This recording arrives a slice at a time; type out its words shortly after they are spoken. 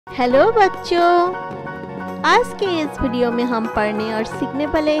Hello बच्चों, आज के इस वीडियो में हम पढ़ने और सीखने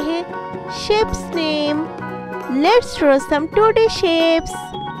वाले हैं shapes name. Let's draw some 2D shapes.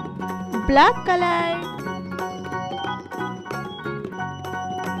 Black colour,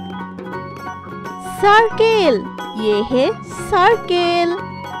 circle, ये है सर्किल।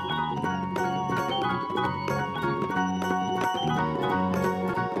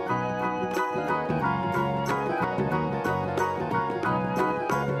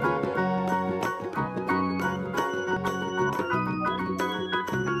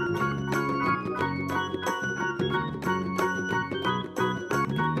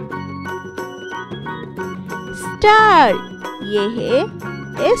 स्टार, ये है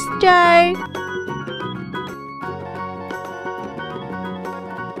स्टार।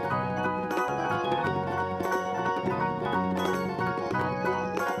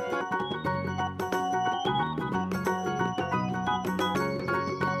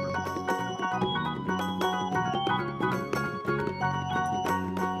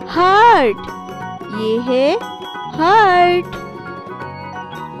 हार्ट, ये है हार्ट।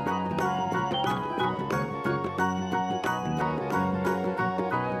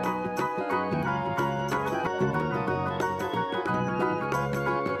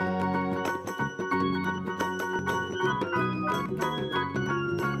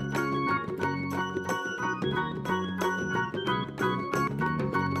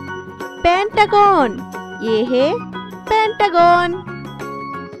 पेंटागन, ये है पेंटागन।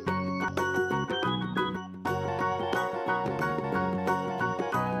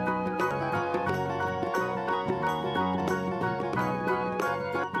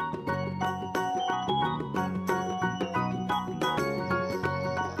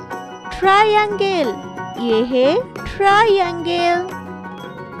 ट्रायंगल, ये है triangle.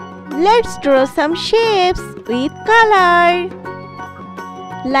 Let's draw some shapes with colour.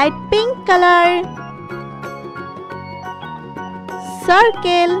 Light pink colour,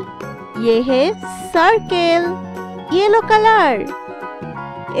 circle, ये है सर्किल। येलो कलर,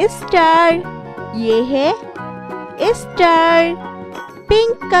 स्टार, ये है स्टार।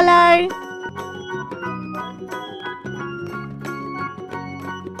 पिंक कलर,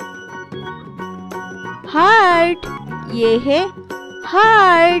 हार्ट, ये है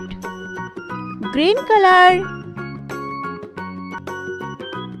हार्ट। ग्रीन कलर,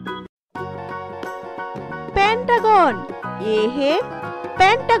 पेंटागन, ये है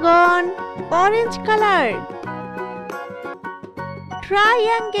पेंटागन। ऑरेंज कलर,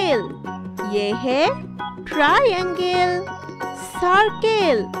 ट्रायंगल, ये है triangle.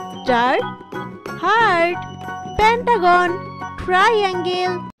 Circle, star, heart, pentagon,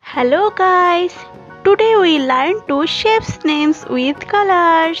 triangle. Hello guys, today we learn two shapes names with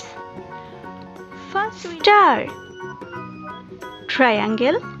colors. First, star,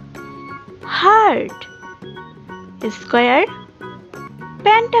 triangle, heart, square,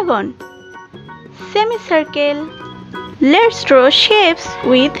 pentagon, semicircle. Let's draw shapes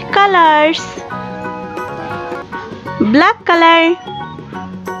with colors. Black color,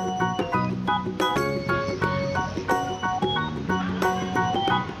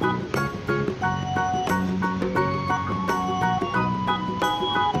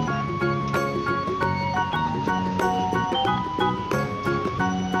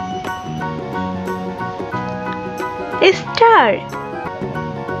 star,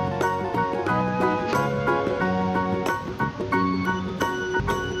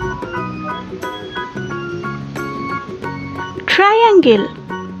 triangle,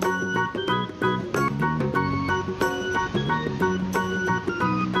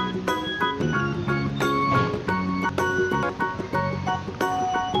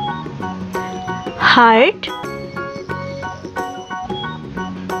 heart,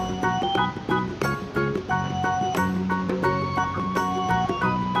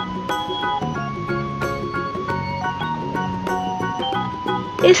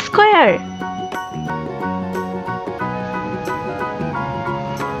 square,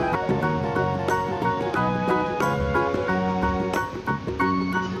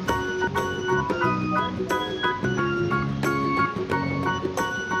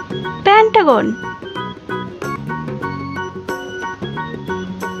 pentagon,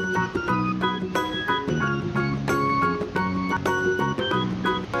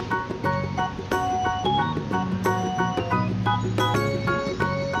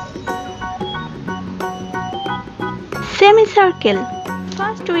 semicircle.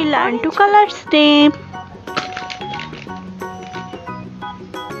 First we learn to color name.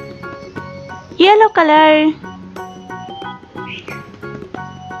 Yellow color,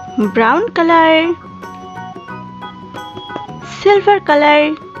 brown color, silver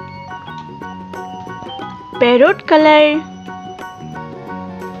color, parrot color,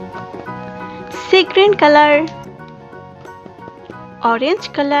 sea green color,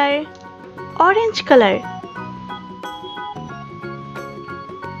 orange color, orange color,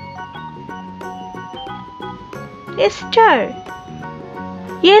 star,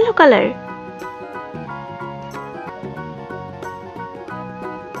 yellow color,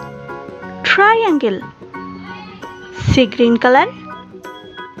 triangle, sea green color,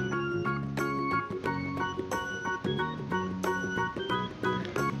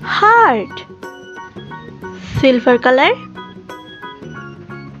 heart, silver color,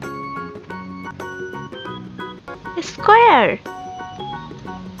 square,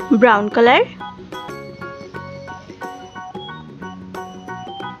 brown color,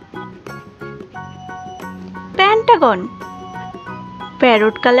 pentagon,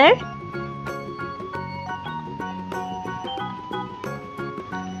 parrot color,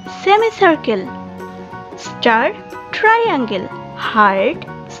 semicircle, star, triangle, heart,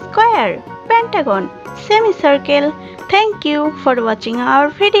 square, pentagon, semicircle. Thank you for watching our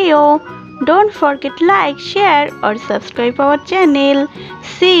video. Don't forget to like, share or subscribe our channel.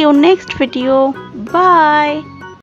 See you next video. Bye.